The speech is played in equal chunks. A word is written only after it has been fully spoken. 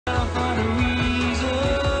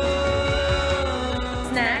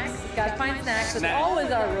That's just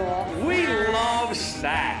always our rule. We love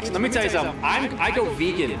snacks. Let me tell you something. I go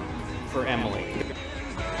vegan for Emily.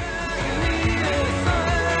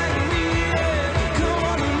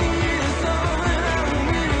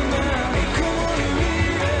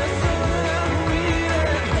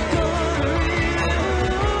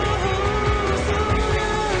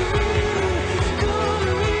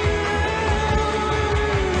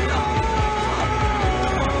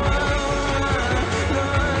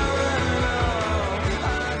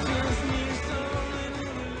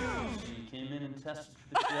 Tested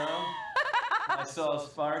the show. I saw a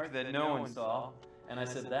spark that no one saw, and I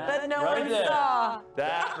said, that no right one there, saw.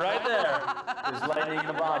 that right there is lightning in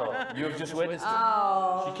the bottle. You have just witnessed it.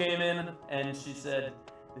 Oh. She came in and she said,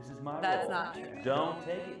 this is my That's role. not true. Don't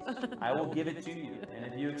take it. I will give it to you, and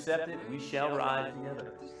if you accept it, we shall ride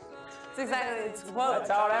together. It's exactly, it's quote. That's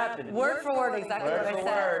how it happened. Word for word, exactly Word what I for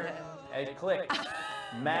said. word. A click.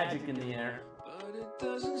 Magic in the air. But it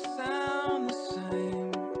doesn't sound the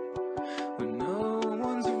same when no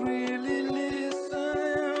one's really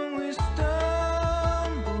listening. We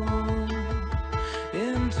stumble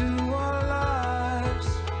into our lives,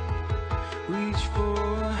 reach for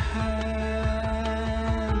a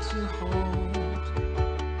hand to hold.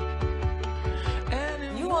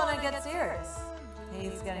 And You want to get serious.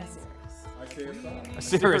 He's getting serious.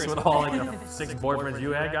 Serious with all like the 6 boyfriends you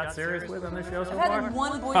had got serious with on this show so I've far? had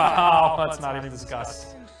one boyfriend. Oh, let's not even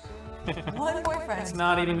discuss. One boyfriend. Let's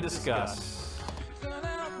not even discuss. turn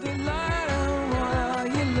out the light, and what are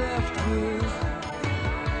you left with?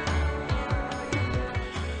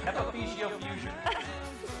 Epiphyseal fusion.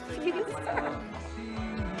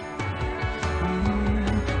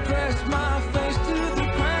 Press my face to the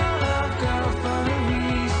ground, I've gotta find a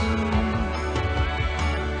reason.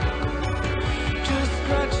 Just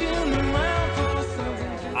scratching around for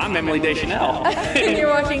something. I'm Emily Deschanel. And you're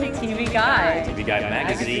watching TV Guide. TV Guide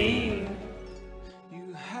Magazine.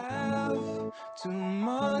 You have too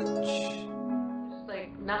much. It's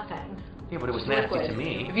like nothing. Yeah, but it was Liquid. nasty to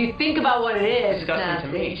me. If you think about what it is, it's Disgusting to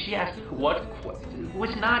nasty. me. She asked what it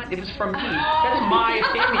was not. It was from me. That's my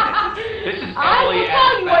opinion. This is I Emily will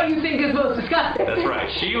tell you Aspen. what you think is most disgusting. That's right.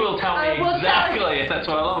 She will tell I me will tell exactly. you. That's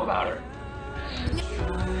what I love about her.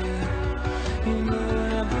 You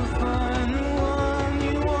never find the one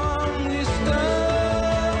you want. We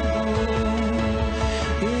stumble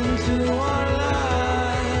into our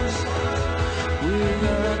lives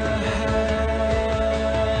without a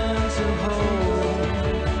hand to hold.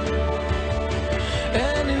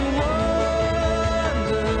 And in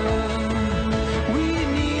wonder, we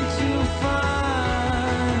need to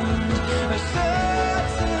find a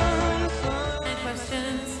certain sun.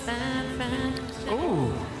 Questions, fan.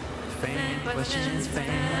 Ooh. Fan questions,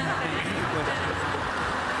 fan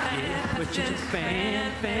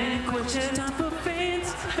questions. Time for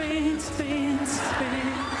fans. Let's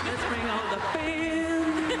bring all the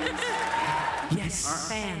fans. Yes.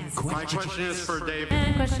 Fans. My question is for David.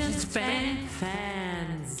 Fan questions,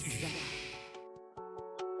 fans.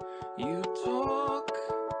 You talk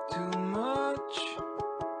too much.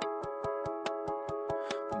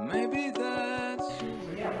 Maybe that's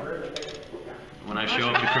When I show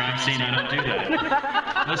up at the crime scene, I don't do that.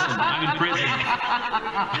 Listen, I'm in prison. I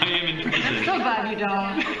am in prison. So glad you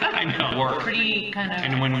don't. I know. Work. Pretty kind of.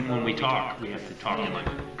 And when we talk, we have to talk in like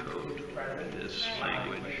code, this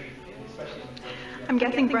language. I'm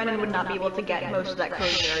guessing Brennan would not be able to get most of that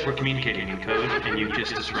code. We're communicating in code, and you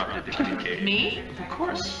just disrupted the communication. Me? Of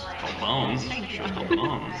course. Called Bones. Show's called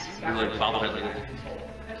Bones. You're like bobblehead like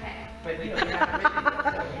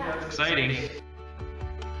this. Exciting.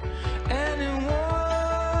 and in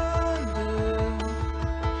wonder,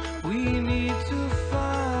 we need to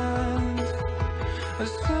find a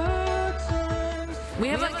certain. We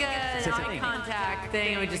have like an eye contact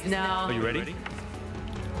thing, and we just know. Are you ready?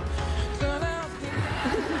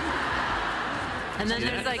 And then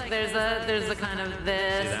there's like there's a kind of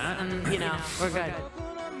this, and you know, we're good.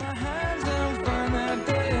 My hands and find that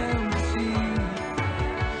they empty.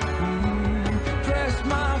 Press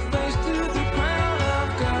my face to the ground,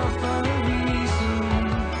 I've got to find a reason.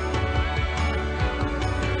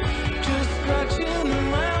 Just scratching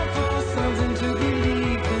around for something to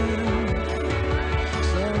believe in.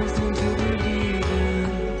 Something to believe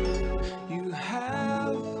in. You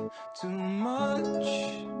have too much.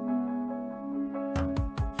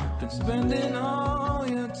 Been spending all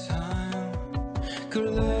your time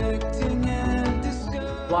collecting and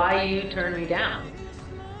discovering. Why you turned me down?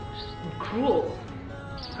 Just cruel.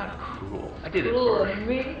 It's not cruel. I did it Cruel for of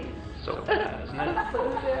me. so bad, isn't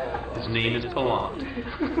it? His name is Palant.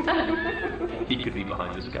 He could be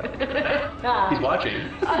behind this guy. He's watching.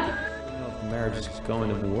 marriage is going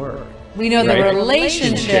to work. We know the Right?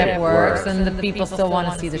 relationship works, and the people still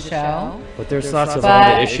want to see the show. But there's lots of But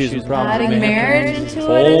other issues and problems. adding with marriage into it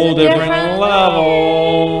whole is a different different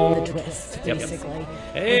level. The twist, Yep. basically.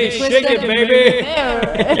 Hey, The twist shake it, of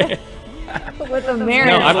baby. With a marriage.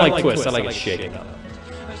 No, I like twists. I like it shaken up.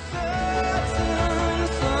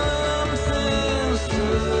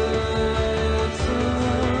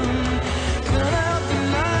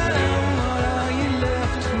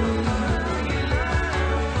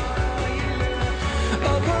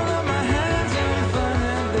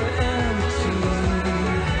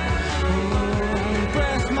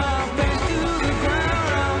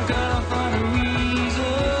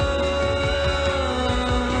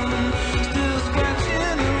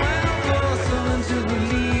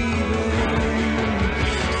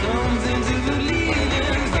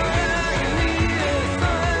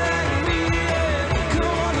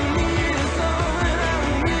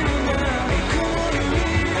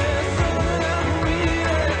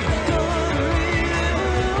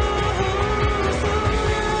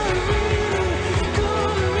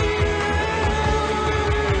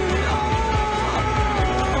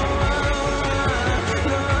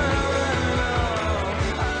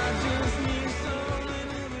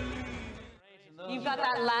 You've got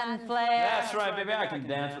that Latin flair. That's right, baby. I can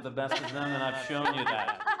dance with the best of them, and I've shown you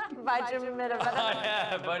that. Vitamin. Oh,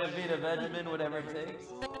 yeah, Vita Vita Benjamin, whatever it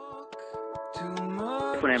takes.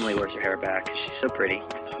 When Emily wears her hair back, she's so pretty.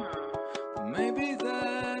 Maybe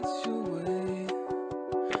that's your way.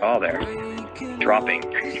 Oh, there. Dropping.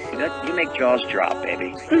 You make jaws drop,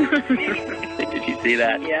 baby. Did you see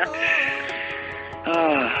that? Yeah.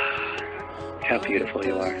 Ah, how beautiful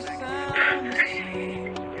you are.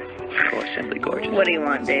 Oh, simply gorgeous. What do you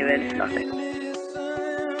want, David? Nothing.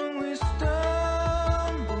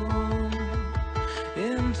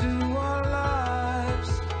 Into our lives,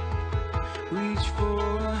 reach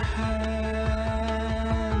for a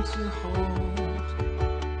hand to hold,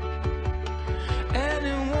 and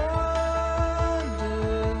in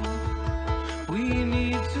wonder we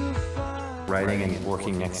need to find. Writing and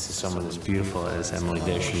working next to someone as beautiful as Emily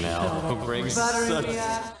Deschanel, who brings such...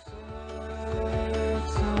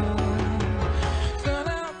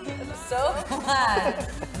 So glad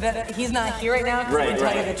that he's not here right now because I can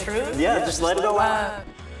tell you the truth. Yeah, just let it go out.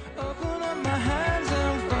 Open up my hands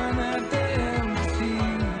and find that they're empty.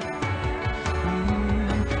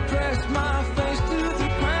 Press my face to the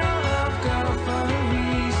ground. I've gotta find a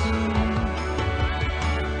reason.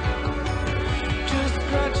 Just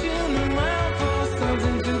scratching around for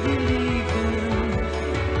something to believe in.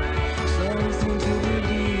 Something to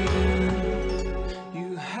believe in. You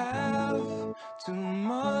have too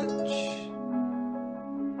much.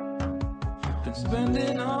 Been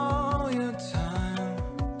spending all your time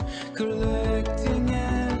collecting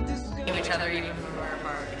and Of each other even when we're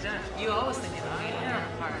apart. Exactly. You always think about me. Yeah,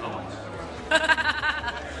 apart. Always.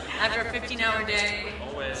 After a 15-hour day,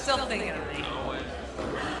 still thinking of me.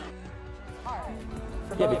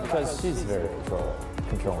 Yeah, because she's very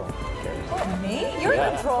controlling. Me? You're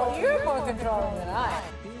You're more controlling than I.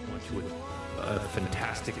 With a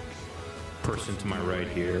fantastic person to my right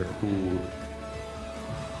here who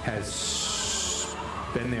has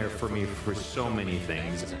been there for me for so many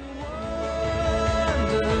things.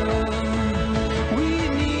 we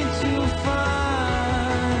need to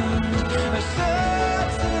find a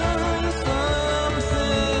certain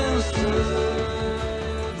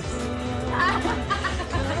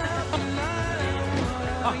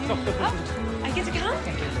something. I get to count.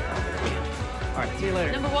 All right, see you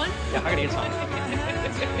later. Number one? Yeah, I gotta get some.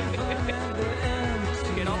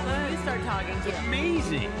 Get all that? You start talking.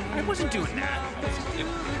 Amazing. I wasn't doing that.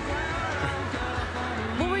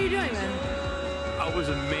 What were you doing then? I was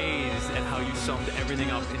amazed at how you summed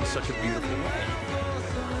everything up in such a beautiful way.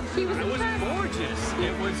 He was It was gorgeous.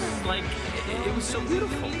 It was like, it was so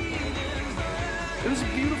beautiful. It was a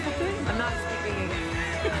beautiful thing. I'm not speaking again.